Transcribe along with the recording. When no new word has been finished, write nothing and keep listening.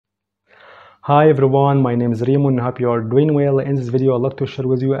Hi everyone, my name is Raymond. I hope you are doing well. In this video, I'd like to share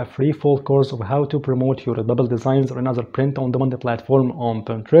with you a free full course of how to promote your Redbubble designs or another print-on-demand platform on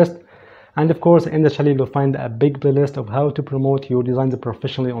Pinterest. And of course, in the channel, you'll find a big playlist of how to promote your designs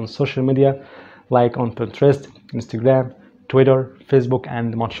professionally on social media, like on Pinterest, Instagram, Twitter, Facebook,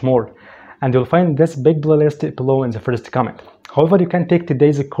 and much more. And you'll find this big playlist below in the first comment. However, you can take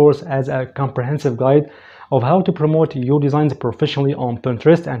today's course as a comprehensive guide of how to promote your designs professionally on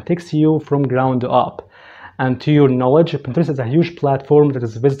Pinterest and takes you from ground up. And to your knowledge, Pinterest is a huge platform that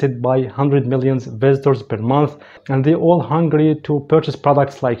is visited by 100 million visitors per month, and they're all hungry to purchase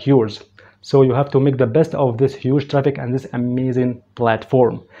products like yours. So you have to make the best of this huge traffic and this amazing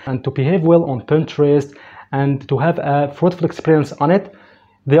platform. And to behave well on Pinterest and to have a fruitful experience on it,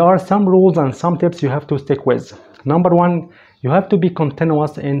 there are some rules and some tips you have to stick with. Number one, you have to be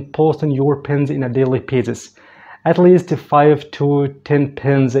continuous in posting your pins in a daily basis, at least 5 to 10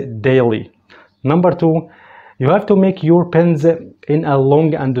 pins daily. Number two, you have to make your pins in a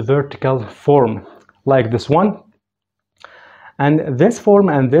long and vertical form, like this one. And this form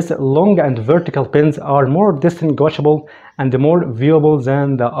and this long and vertical pins are more distinguishable and more viewable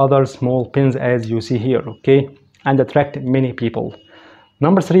than the other small pins as you see here, okay, and attract many people.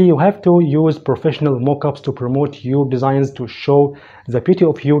 Number three, you have to use professional mockups to promote your designs, to show the beauty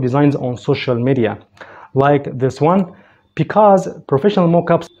of your designs on social media, like this one, because professional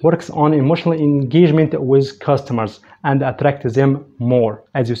mockups works on emotional engagement with customers and attract them more,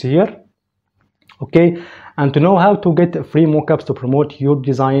 as you see here. Okay, and to know how to get free mockups to promote your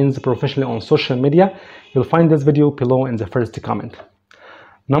designs professionally on social media, you'll find this video below in the first comment.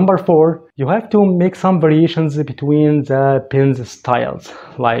 Number four, you have to make some variations between the pins styles,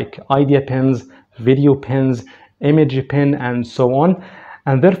 like idea pins, video pins, image pin, and so on.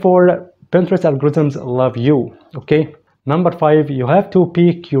 And therefore, Pinterest algorithms love you, okay? Number five, you have to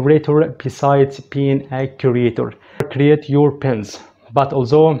be curator besides being a curator. Create your pins, but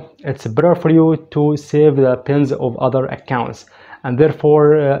also it's better for you to save the pins of other accounts. And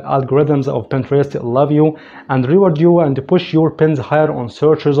therefore algorithms of Pinterest love you and reward you and push your pins higher on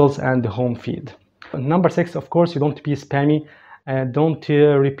search results and the home feed. Number six, of course, you don't be spammy, don't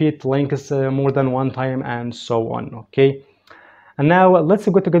repeat links more than one time, and so on, okay? And now let's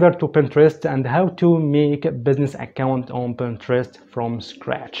go together to Pinterest and how to make a business account on Pinterest from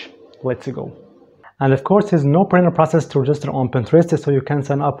scratch. Let's go. And of course, there's no brainer process to register on Pinterest, so you can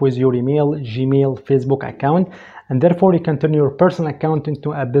sign up with your email, Gmail, Facebook account, and therefore you can turn your personal account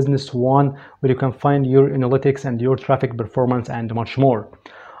into a business one where you can find your analytics and your traffic performance and much more.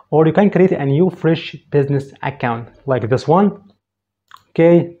 Or you can create a new fresh business account like this one.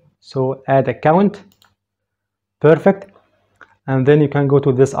 Okay, so add account, perfect. And then you can go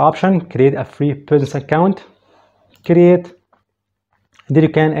to this option, create a free business account, create. Then you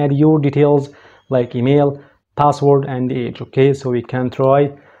can add your details like email, password, and age. Okay, so we can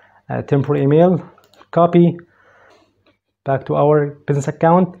try a temporary email, copy, back to our business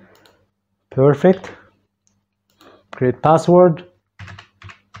account, perfect, create password,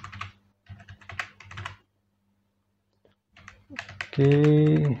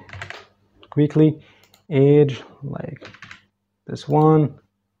 okay, quickly, age, like this one,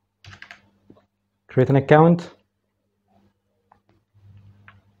 create an account,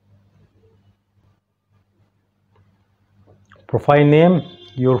 profile name,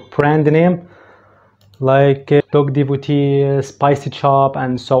 your brand name, like dog devotee, spicy chop,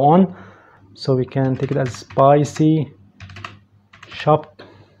 and so on. So we can take it as spicy shop,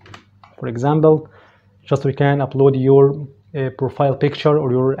 for example. Just we can upload your profile picture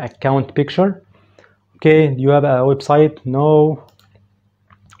or your account picture. Okay, do you have a website? No.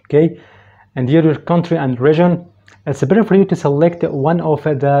 Okay, and here your country and region. It's better for you to select one of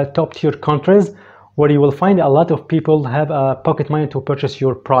the top tier countries where you will find a lot of people have a pocket money to purchase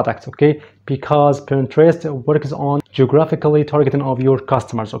your products, okay? Because Pinterest works on geographically targeting of your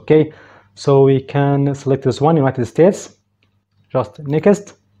customers, okay? So we can select this one, United States, just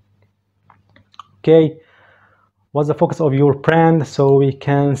next. Okay, what's the focus of your brand? So we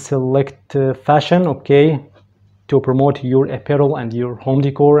can select fashion, okay, to promote your apparel and your home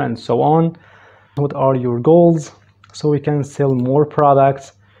decor and so on. What are your goals? So we can sell more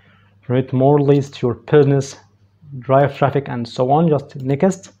products, generate more leads to your business, drive traffic, and so on. Just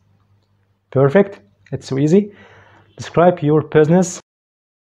next. Perfect. It's so easy. Describe your business,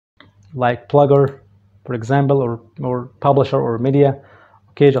 like blogger, for example, or publisher or media.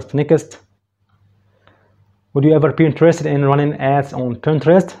 Okay, just next. Would you ever be interested in running ads on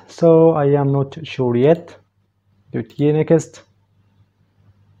Pinterest? So I am not sure yet. Do it here next.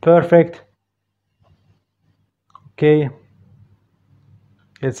 Perfect. Okay,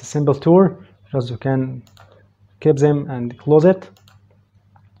 it's a simple tour. just you can keep them and close it.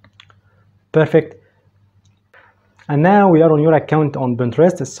 Perfect. And now we are on your account on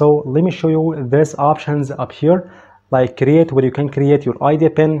Pinterest, so let me show you these options up here, like create, where you can create your idea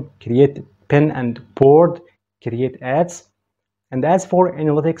pin, create pin and board, create ads. And as for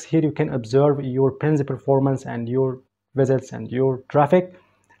analytics, here you can observe your pin's performance and your visits and your traffic,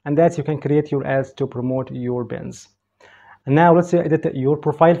 and that you can create your ads to promote your pins. And now let's edit your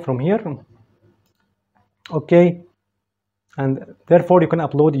profile from here. Okay, and therefore you can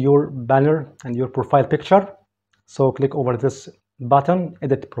upload your banner and your profile picture. So click over this button,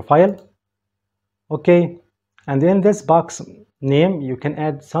 edit profile. Okay, and in this box name you can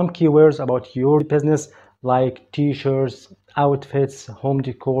add some keywords about your business, like t-shirts, outfits, home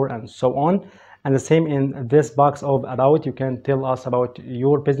decor, and so on. And the same in this box of about, you can tell us about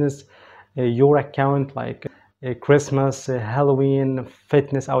your business, your account, like Christmas, Halloween,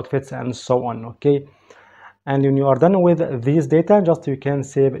 fitness outfits, and so on. Okay, and when you are done with these data, just you can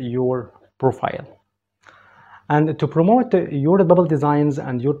save your profile. And to promote your Redbubble designs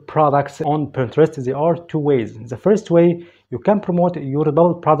and your products on Pinterest, there are two ways. The first way, you can promote your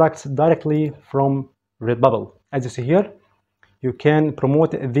Redbubble products directly from Redbubble. As you see here, you can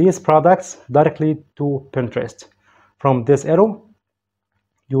promote these products directly to Pinterest. From this arrow,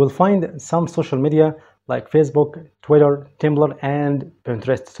 you will find some social media like Facebook, Twitter, Tumblr, and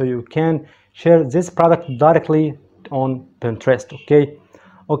Pinterest. So you can share this product directly on Pinterest.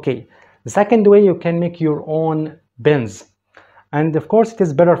 Okay. The second way, you can make your own bins. And of course, it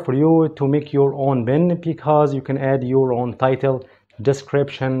is better for you to make your own bin because you can add your own title,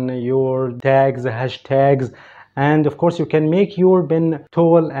 description, your tags, hashtags, and of course, you can make your bin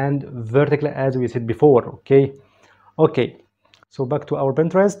tall and vertical as we said before. Okay. So back to our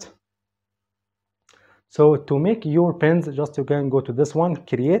Pinterest. So to make your pins, just you can go to this one,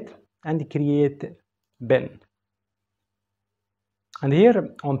 create, and create bin. And here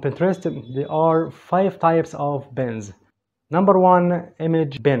on Pinterest, there are 5 types of bins. Number 1,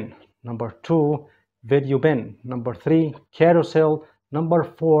 image bin. Number 2, video bin. Number 3, carousel. Number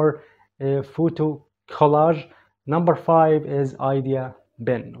 4, photo collage. Number 5 is idea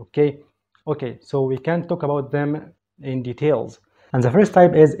bin. Okay, so we can talk about them in details. And the first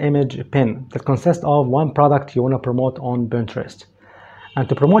type is image bin, that consists of one product you want to promote on Pinterest. And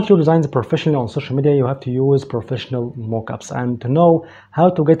to promote your designs professionally on social media, you have to use professional mockups. And to know how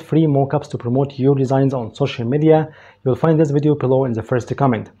to get free mockups to promote your designs on social media, you'll find this video below in the first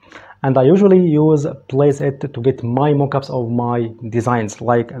comment. And I usually use Placeit to get my mockups of my designs,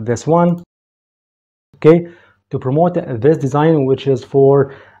 like this one. Okay, to promote this design, which is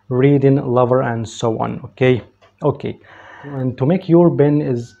for reading lover and so on. Okay. And to make your bin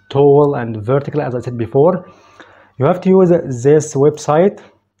is tall and vertical, as I said before, you have to use this website,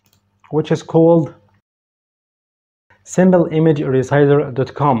 which is called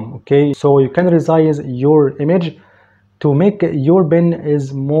simpleimageresizer.com. Okay, so you can resize your image to make your bin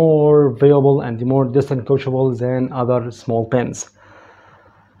is more viewable and more distinguishable than other small pins.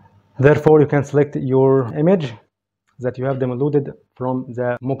 Therefore, you can select your image that you have downloaded from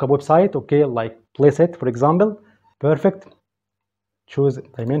the mockup website. Okay, like Placeit, for example. Perfect. Choose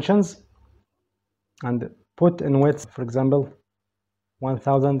dimensions and put in width, for example,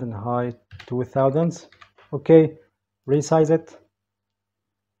 1000 and height 2000. Okay, resize it.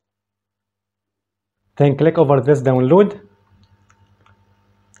 Then click over this download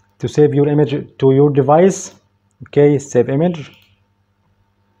to save your image to your device. Okay, save image.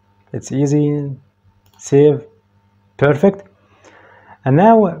 It's easy. Save. Perfect. And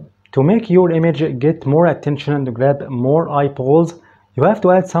now to make your image get more attention and to grab more eyeballs, you have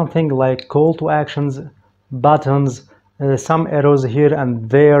to add something like call to actions, buttons, some arrows here and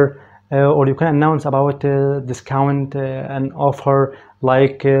there, or you can announce about discount and offer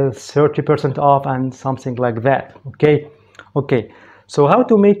like 30% off and something like that. Okay, so how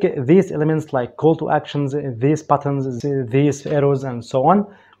to make these elements like call to actions, these buttons, these arrows, and so on?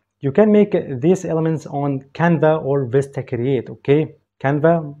 You can make these elements on Canva or Vista Create. Okay,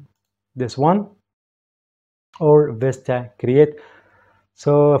 Canva, this one, or Vista Create.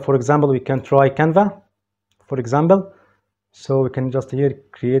 So for example, we can try Canva, for example. So we can just here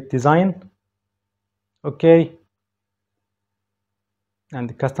create design. Okay,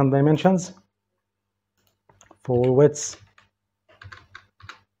 and custom dimensions for width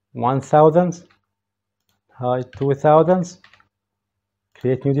 1000, height 2000.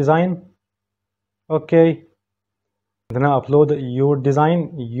 Create new design. Okay, then now upload your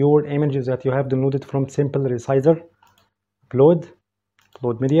design, your images that you have downloaded from Simple Resizer. Upload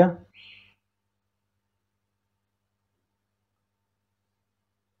media.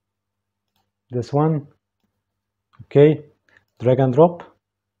 this one. Okay, drag and drop,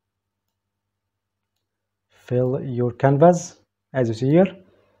 fill your canvas as you see here.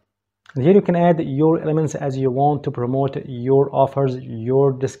 And here you can add your elements as you want to promote your offers,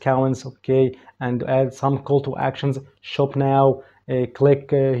 your discounts, okay, and add some call to actions: shop now, click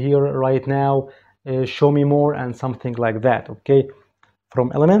here right now, show me more, and something like that. Okay,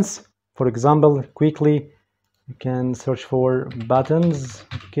 from elements, for example, quickly you can search for buttons,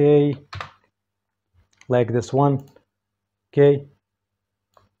 okay, like this one. Okay,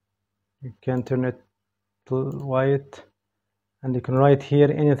 you can turn it to white, and you can write here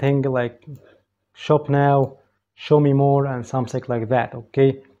anything like shop now, show me more, and something like that.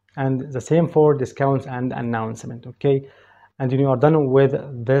 Okay, and the same for discounts and announcement. Okay, and when you are done with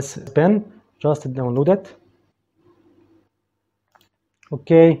this pen, just download it.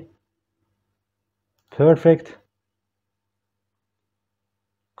 Okay, perfect.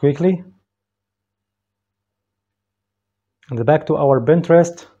 Quickly, and back to our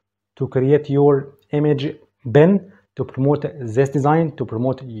Pinterest to create your image bin to promote this design, to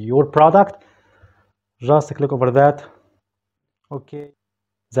promote your product. Just click over that. Okay,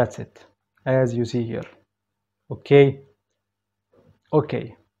 that's it, as you see here. Okay,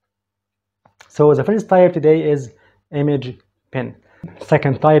 so the first type today is image pin.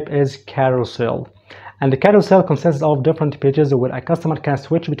 Second type is carousel, and the carousel consists of different pages where a customer can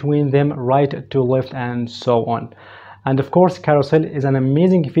switch between them right to left and so on. And of course, carousel is an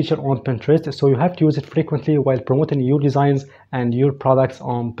amazing feature on Pinterest, so you have to use it frequently while promoting your designs and your products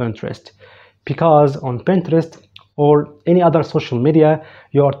on Pinterest, because on Pinterest or any other social media,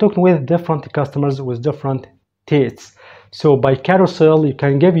 you are talking with different customers with different tastes. So by carousel, you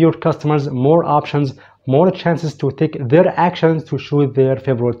can give your customers more options, more chances to take their actions to choose their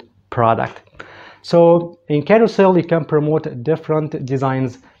favorite product. So in carousel, you can promote different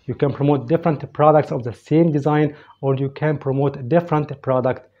designs, you can promote different products of the same design, or you can promote different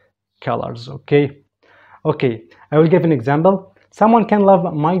product colors. Okay, I will give an example. Someone can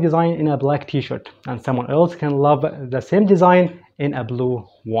love my design in a black t-shirt, and someone else can love the same design in a blue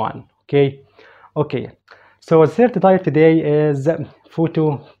one. Okay, so the third type today is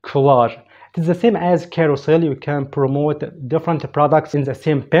photo collage. It is the same as carousel. You can promote different products in the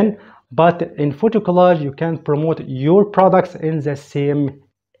same pin, but in photo collage you can promote your products in the same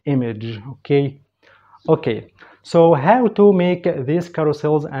image. Okay, so how to make these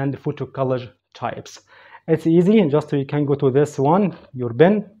carousels and photo collage types? It's easy. Just you can go to this one, your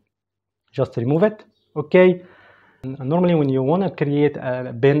bin, just remove it. Okay, and normally when you want to create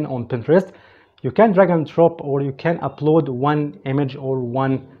a bin on Pinterest, you can drag and drop, or you can upload one image or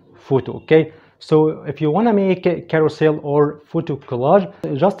one photo. Okay, so if you want to make a carousel or photo collage,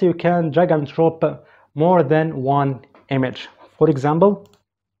 just you can drag and drop more than one image. For example,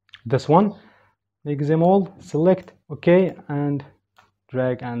 this one, make them all, select, okay, and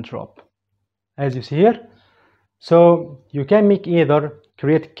drag and drop as you see here. So you can make either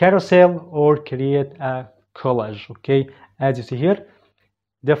create carousel or create a collage. Okay, as you see here,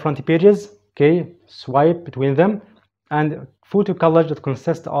 different pages, okay, swipe between them, and photo collage that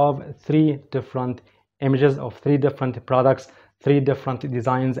consists of 3 different images of 3 different products, 3 different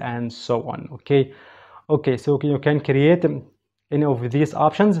designs, and so on. Okay, so you can create any of these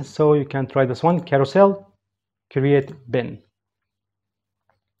options. So you can try this one, carousel, create bin.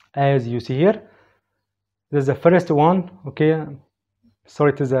 As you see here, this is the first one. Okay,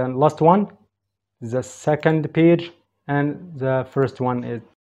 sorry, it is the last one, the second page, and the first one is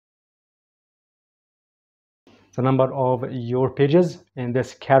the number of your pages in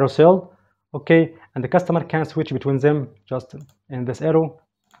this carousel. Okay, and the customer can switch between them just in this arrow.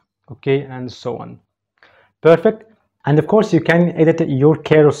 Okay, and so on. Perfect. And of course you can edit your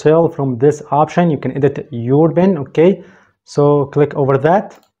carousel from this option. You can edit your bin. Okay, so click over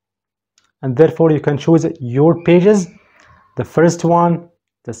that, and therefore you can choose your pages, the first one,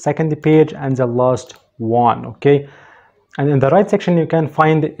 the second page, and the last one. Okay, and in the right section you can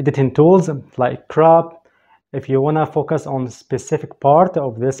find editing tools like crop, if you want to focus on a specific part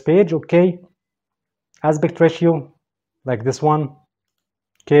of this page. Okay, aspect ratio, like this one.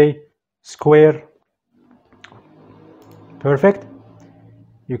 Okay, square. Perfect.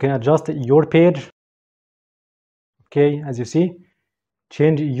 You can adjust your page. Okay, as you see,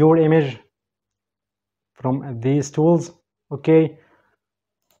 change your image from these tools. Okay,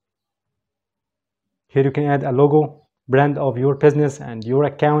 here you can add a logo, brand of your business and your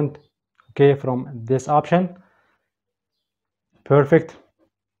account. Okay, from this option. Perfect.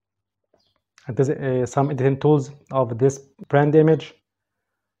 And there's some editing tools of this brand image,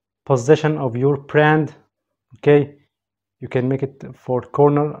 position of your brand. Okay, you can make it for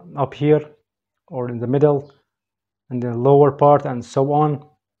corner up here, or in the middle, and the lower part, and so on.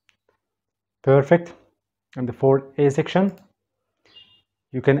 Perfect. And for A section,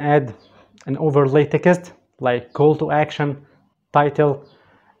 you can add an overlay text like call to action, title,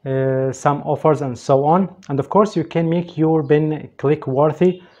 some offers, and so on. And of course, you can make your bin click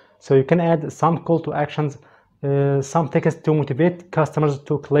worthy, so you can add some call to actions, some text to motivate customers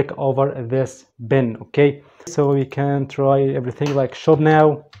to click over this bin. Okay, so we can try everything like shop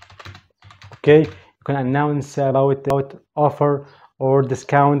now. Okay, you can announce about offer or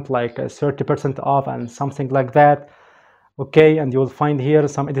discount like 30% off and something like that. Okay, and you will find here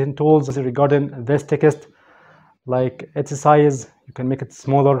some editing tools regarding this text, like its size. You can make it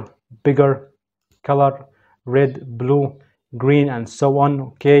smaller, bigger, color, red, blue, green, and so on.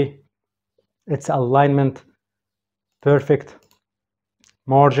 Okay, its alignment, perfect,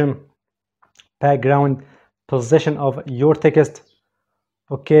 margin, background, position of your text.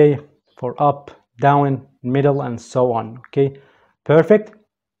 Okay, for up, down, middle, and so on. Okay, perfect.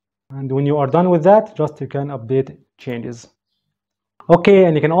 And when you are done with that, just you can update changes. Okay,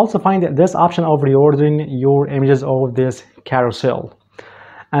 and you can also find this option of reordering your images of this carousel.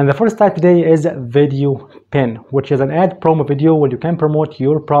 And the first type today is video pin, which is an ad promo video where you can promote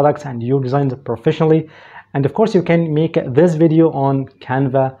your products and your designs professionally. And of course, you can make this video on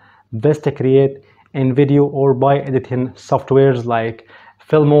Canva, Vista-Create, InVideo, or by editing softwares like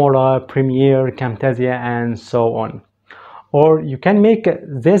Filmora, Premiere, Camtasia, and so on. Or you can make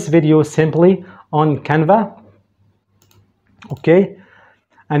this video simply on Canva. Okay,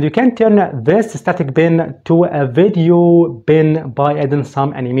 and you can turn this static bin to a video bin by adding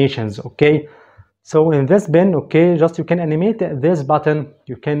some animations. Okay, so in this bin, okay, just you can animate this button,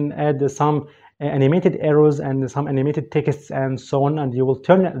 you can add some animated arrows and some animated texts and so on, and you will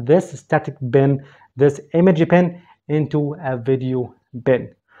turn this static bin, this image bin, into a video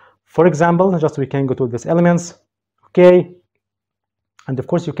bin. For example, just we can go to this elements. Okay, and of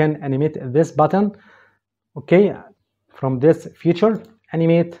course you can animate this button. Okay, from this feature,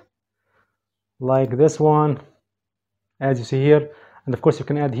 animate like this one, as you see here. And of course you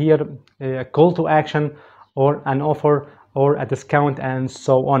can add here a call to action or an offer or a discount and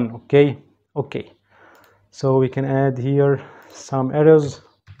so on. Okay, so we can add here some arrows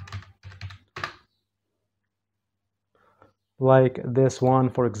like this one,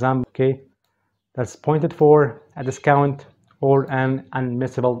 for example. Okay, that's pointed for a discount or an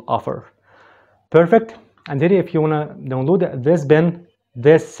unmissable offer. Perfect. And here, if you want to download this bin,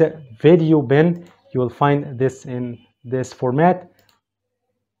 this video bin, you will find this in this format,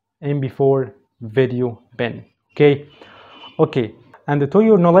 MP4 video bin. Okay, and to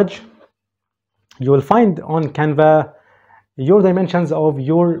your knowledge, you will find on Canva your dimensions of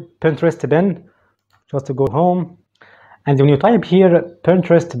your Pinterest bin. Just to go home, and when you type here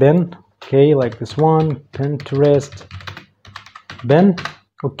Pinterest bin, okay, like this one, Pinterest bin,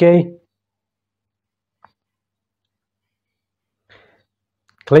 okay,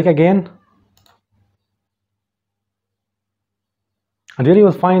 click again, and here you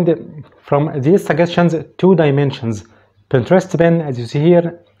will find from these suggestions 2 dimensions, Pinterest bin, as you see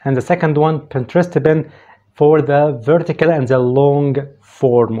here, and the second one, Pinterest bin, for the vertical and the long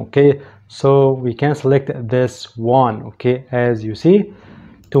form. Okay, so we can select this one, okay, as you see,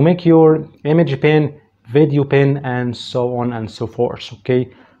 to make your image pin, video pin, and so on and so forth.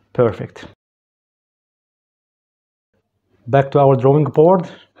 Okay, perfect. Back to our drawing board,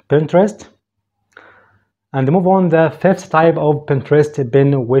 Pinterest, and move on the 5th type of Pinterest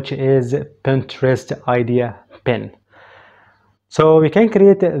bin, which is Pinterest idea pin. So we can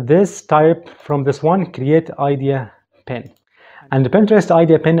create this type from this one, create idea pin. And the Pinterest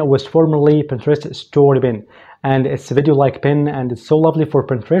idea pin was formerly Pinterest story pin, and it's a video like pin, and it's so lovely for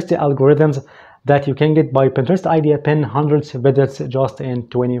Pinterest algorithms that you can get by Pinterest idea pin hundreds of visits just in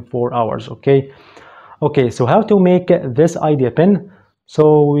 24 hours. Okay, so how to make this idea pin?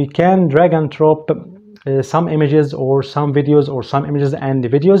 So we can drag and drop some images or some videos or some images and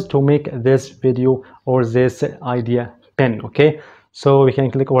videos to make this video or this idea pin. Okay, so we can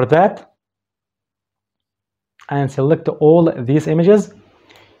click over that and select all these images,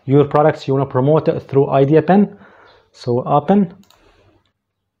 your products you want to promote through idea pin. So open,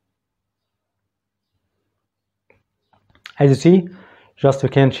 as you see, just we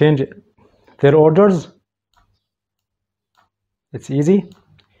can change their orders. It's easy.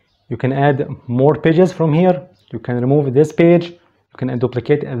 You can add more pages from here. You can remove this page, you can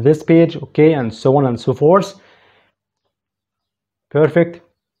duplicate this page, okay, and so on and so forth. Perfect.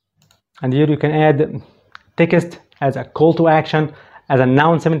 And here you can add text as a call to action, as an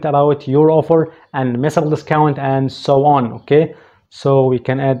announcement about your offer and missable discount and so on. Okay, so we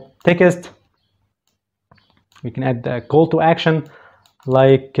can add text We can add a call to action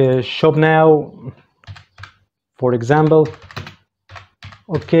like shop now, for example.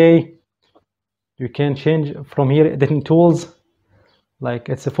 Okay, you can change from here editing tools, like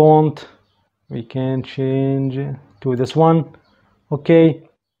it's a font, we can change to this one. Okay,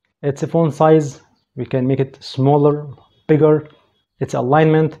 it's a font size, we can make it smaller, bigger. It's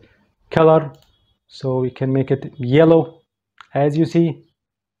alignment, color, so we can make it yellow as you see.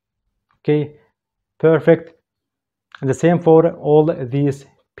 Okay, perfect. And the same for all these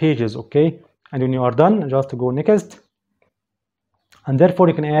pages. Okay, and when you are done, just go next, and therefore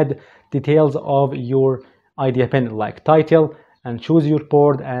you can add details of your idea pen like title and choose your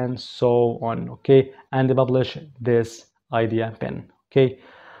board and so on. Okay, and publish this idea pen.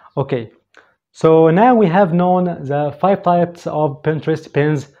 Okay, so now we have known the 5 types of Pinterest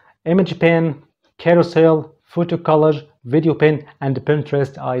pins: image pen, carousel, photo collage, video pen, and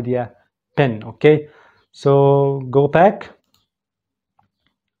Pinterest idea pen. Okay, so go back.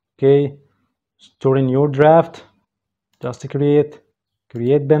 Okay, store in your draft, just create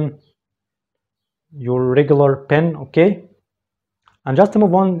pen, your regular pen. Okay, and just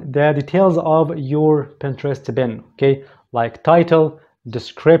move on the details of your Pinterest pen. Okay, like title,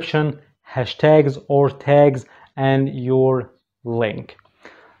 description, hashtags or tags, and your link.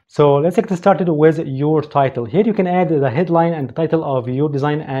 So let's get started with your title. Here you can add the headline and the title of your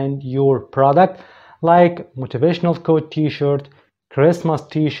design and your product, like motivational quote t-shirt, Christmas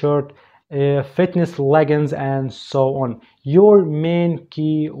t-shirt, fitness leggings, and so on. Your main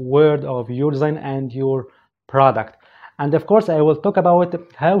keyword of your design and your product. And of course, I will talk about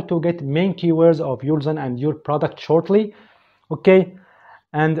how to get main keywords of your design and your product shortly. Okay,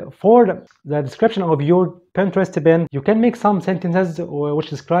 and for the description of your Pinterest pin, you can make some sentences which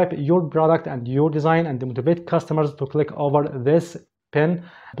describe your product and your design and motivate customers to click over this pin,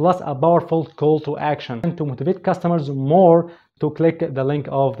 plus a powerful call to action to motivate customers more to click the link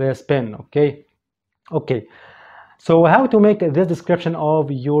of this pin. Okay, so how to make this description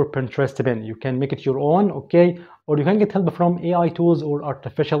of your Pinterest pin? You can make it your own, okay, or you can get help from AI tools or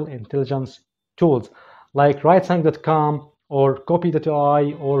artificial intelligence tools like writesang.com or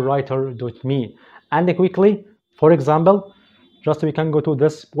copy.ai or writer.me. And quickly, for example, just we can go to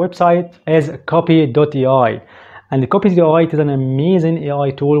this website as copy.ai. And copy.ai is an amazing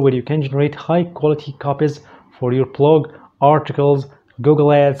AI tool where you can generate high quality copies for your blog, articles,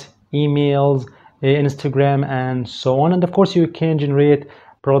 Google Ads, emails, Instagram, and so on. And of course, you can generate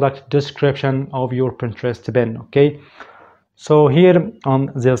product description of your Pinterest pin. Okay, so here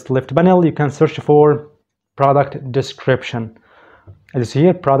on this left panel, you can search for product description. As you see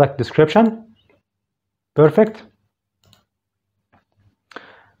here, product description. Perfect.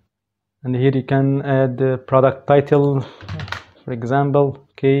 And here you can add the product title, for example.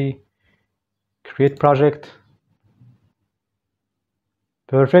 Okay, create project.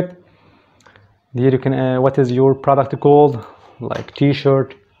 Perfect. Here you can what is your product called, like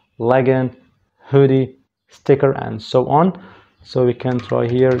t-shirt, legging, hoodie, sticker, and so on. So we can try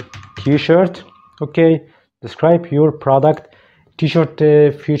here t-shirt. Okay, describe your product. T-shirt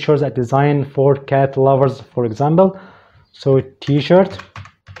features a design for cat lovers, for example. So t-shirt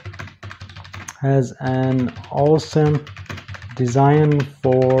has an awesome design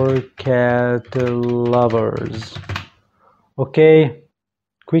for cat lovers. Okay,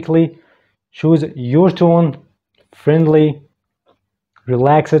 quickly choose your tone: friendly,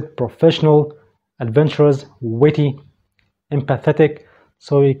 relaxed, professional, adventurous, witty, empathetic.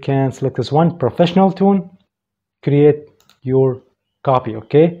 So we can select this one, professional tone, create your copy.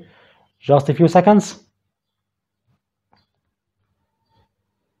 Okay, just a few seconds.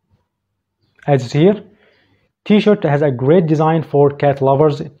 As you see here, t-shirt has a great design for cat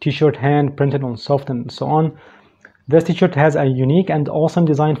lovers. T-shirt hand printed on soft and so on. This t-shirt has a unique and awesome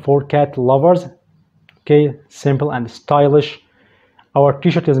design for cat lovers. Okay, simple and stylish. Our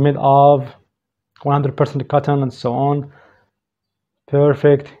t-shirt is made of 100% cotton and so on.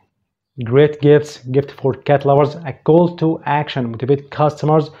 Perfect. Great gift for cat lovers. A call to action: motivate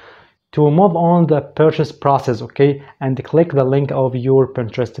customers to move on the purchase process. Okay, and click the link of your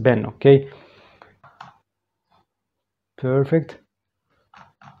Pinterest pin. Okay, perfect,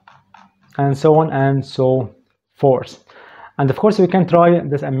 and so on and so forth. And of course, we can try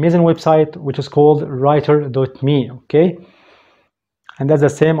this amazing website which is called writer.me. Okay, and that's the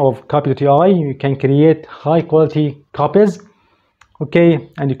same of copy.ai. You can create high quality copies. Okay,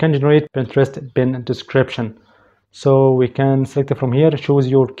 and you can generate Pinterest pin description. So we can select it from here, choose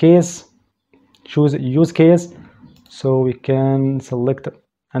your case, choose use case. So we can select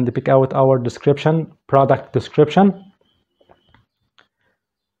and pick out our description, product description.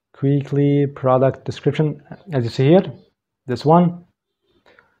 quickly product description, as you see here, this one,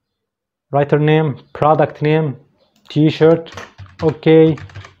 writer name, product name, t-shirt. Okay,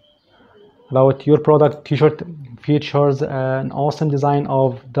 about your product, t-shirt features an awesome design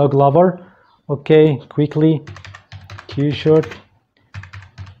of dog lover. Okay, quickly, t-shirt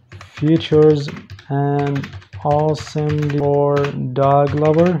features an awesome for dog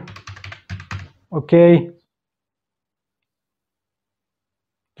lover. Okay,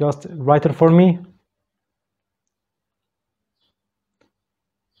 just write it for me.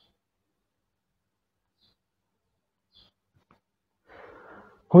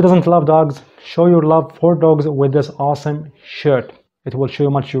 Who doesn't love dogs? Show your love for dogs with this awesome shirt. It will show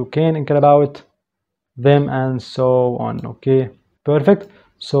you much you can and care about them and so on. Okay, perfect.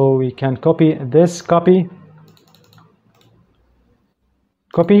 So we can copy this copy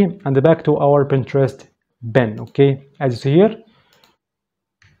and back to our Pinterest bin. Okay, as you see here,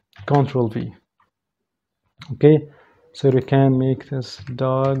 Control V. Okay, so we can make this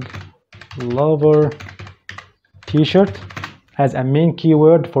dog lover t-shirt as a main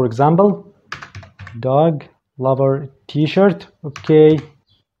keyword. For example, dog lover t-shirt. Okay,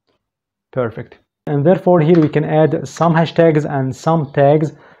 perfect. And therefore here we can add some hashtags and some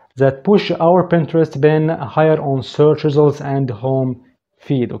tags that push our Pinterest bin higher on search results and home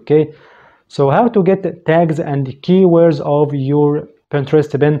feed. Okay, so how to get tags and keywords of your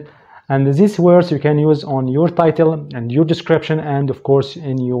Pinterest bin, and these words you can use on your title and your description and of course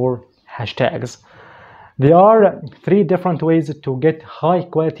in your hashtags. There are 3 different ways to get high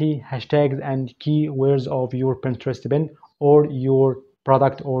quality hashtags and keywords of your Pinterest bin or your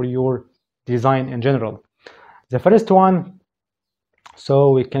product or your design in general. The first one,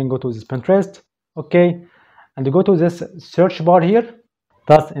 so we can go to this Pinterest, okay, and go to this search bar here.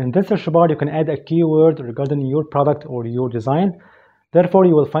 Thus, in this search bar, you can add a keyword regarding your product or your design. Therefore,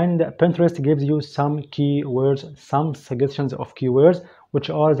 you will find that Pinterest gives you some keywords, some suggestions of keywords, which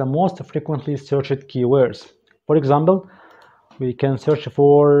are the most frequently searched keywords. For example, we can search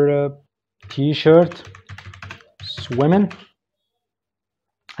for t-shirt, swimming.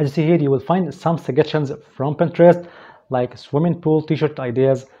 As you see here, you will find some suggestions from Pinterest, like swimming pool t-shirt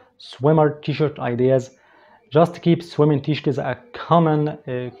ideas, swimmer t-shirt ideas. Just keep swimming t-shirt is a common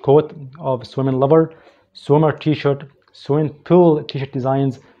quote of swimming lover, swimmer t-shirt, swimming pool t-shirt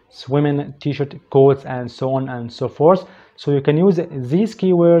designs, swimming t-shirt quotes, and so on and so forth. So you can use these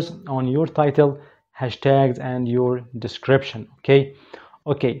keywords on your title, hashtags, and your description.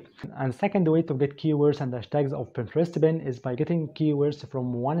 Okay, and the second way to get keywords and hashtags of Pinterest bin is by getting keywords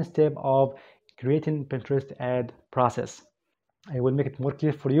from one step of creating Pinterest ad process. I will make it more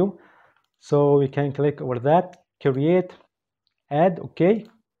clear for you. So we can click over that, create ad. Okay,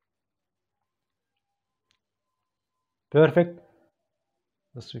 perfect.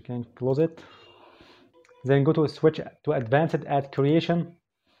 Thus we can close it. Then go to switch to advanced ad creation.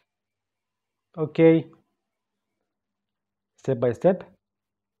 Okay, step by step,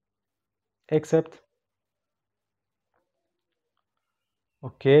 accept.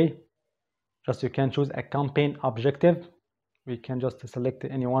 Okay, just you can choose a campaign objective. We can just select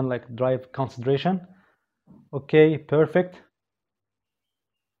anyone, like drive consideration. Okay, perfect.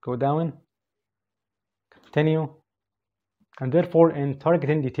 Go down, continue, and therefore in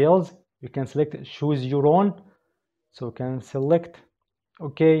targeting details you can select choose your own. So we can select,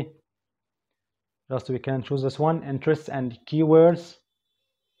 okay, just we can choose this one, interests and keywords.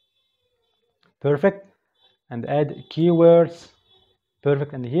 Perfect, and add keywords.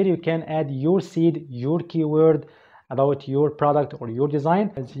 Perfect, and here you can add your seed, your keyword about your product or your design,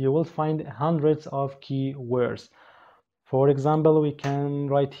 as you will find hundreds of keywords. For example, we can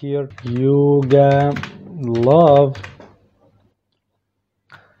write here yoga love.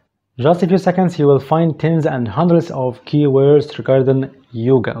 Just a few seconds, you will find tens and hundreds of keywords regarding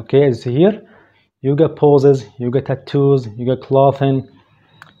yoga. Okay, as you see here, yoga poses, yoga tattoos, yoga clothing,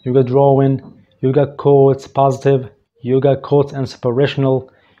 yoga drawing, yoga quotes positive, yoga quotes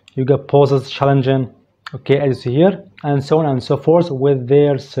inspirational, yoga poses challenging. Okay, as you see here, and so on and so forth with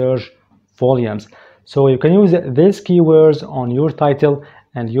their search volumes. So you can use these keywords on your title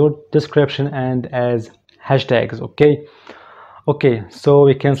and your description and as hashtags. Okay, so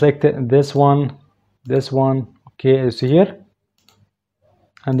we can select this one, okay, as you see here,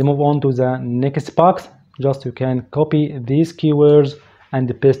 and move on to the next box. Just you can copy these keywords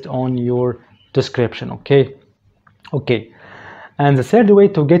and paste on your description. Okay, and the third way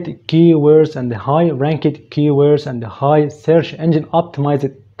to get keywords and the high ranked keywords and the high search engine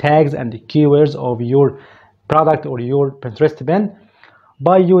optimized tags and keywords of your product or your Pinterest bin,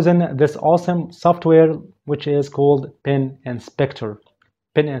 by using this awesome software which is called Pin Inspector.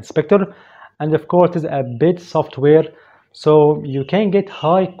 pin inspector, and of course it's a bit software, so you can get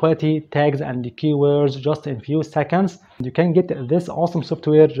high quality tags and keywords just in few seconds. You can get this awesome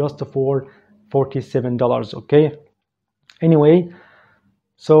software just for $47. Okay, anyway,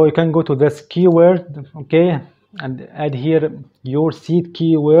 so you can go to this keyword, okay, and add here your seed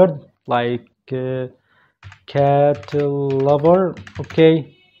keyword like cat lover,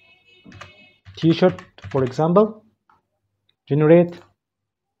 okay, t-shirt for example, generate,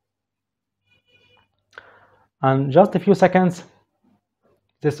 and just a few seconds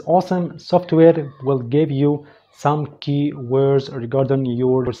this awesome software will give you some keywords regarding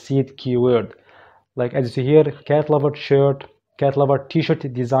your seed keyword, like as you see here, cat lover shirt, cat lover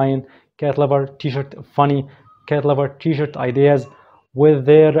t-shirt design, cat lover t-shirt funny, cat lover t-shirt ideas, with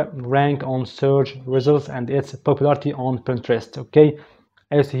their rank on search results and its popularity on Pinterest. Okay,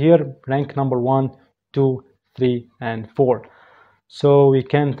 as here, rank number 1, 2, 3, and 4. So we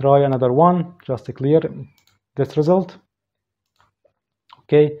can try another one just to clear this result.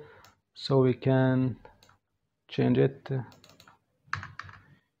 Okay, so we can change it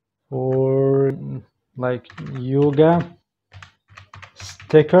for like yoga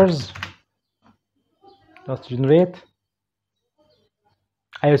stickers. Just generate.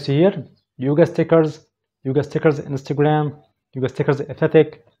 I see here yoga stickers Instagram, yoga stickers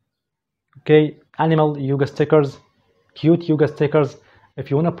aesthetic, okay, animal yoga stickers, cute yoga stickers.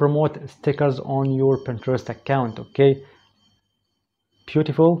 If you want to promote stickers on your Pinterest account, okay,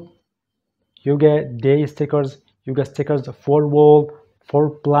 beautiful yoga day stickers, yoga stickers for wall,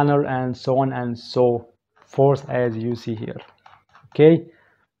 for planner, and so on and so forth, as you see here. Okay,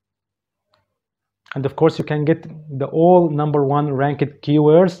 and of course you can get the all #1 ranked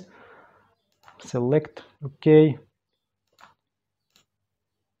keywords. Select, okay,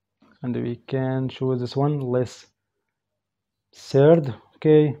 and we can choose this one, less third,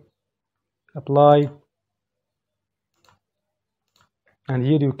 okay, apply, and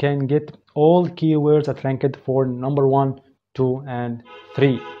here you can get all keywords that ranked for #1, 2, and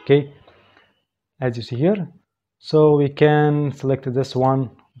 3, okay, as you see here. So we can select this one,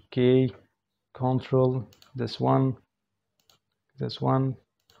 okay, control this one,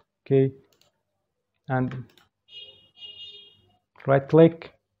 okay, and right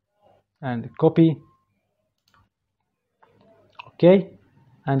click and copy, okay,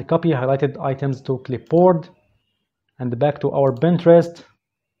 and copy highlighted items to clipboard and back to our Pinterest,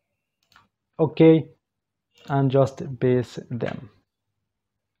 okay, and just paste them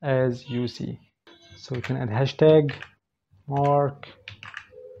as you see. So we can add hashtag mark,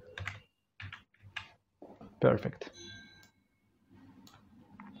 perfect,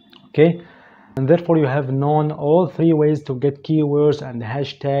 okay, and therefore you have known all 3 ways to get keywords and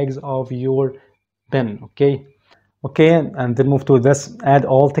hashtags of your pin. Okay, and then move to this add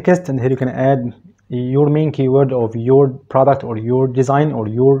all text, and here you can add your main keyword of your product or your design or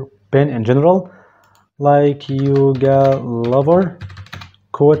your pin in general, like yoga lover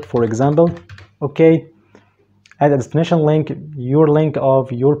quote for example, okay, add a destination link, your link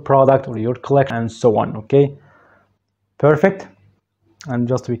of your product or your collection, and so on. Okay, perfect, and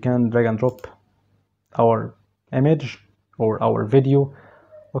just we can drag and drop our image or our video,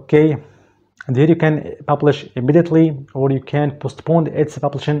 okay, and here you can publish immediately or you can postpone its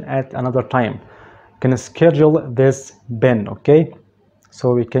publishing at another time. You can schedule this bin, okay,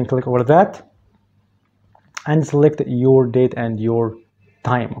 so we can click over that and select your date and your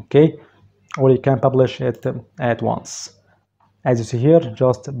time, okay, or you can publish it at once. As you see here,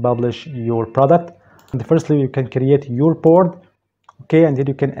 just publish your product, and firstly you can create your board, okay, and here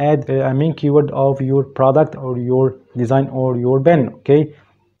you can add a main keyword of your product or your design or your bin, okay,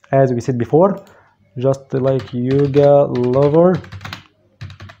 as we said before, just like yoga lover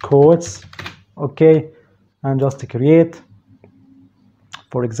quotes, okay, and just create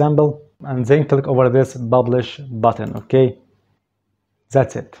for example, and then click over this publish button, okay,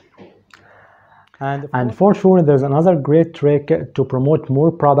 that's it. And for sure there's another great trick to promote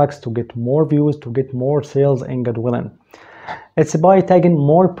more products, to get more views, to get more sales in Goodwilling. It's by tagging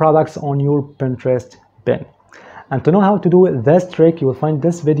more products on your Pinterest pin. And to know how to do this trick, you will find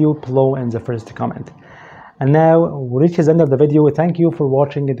this video below in the first comment. And now we reach the end of the video. Thank you for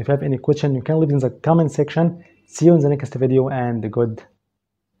watching, and if you have any question you can leave in the comment section. See you in the next video, and goodbye.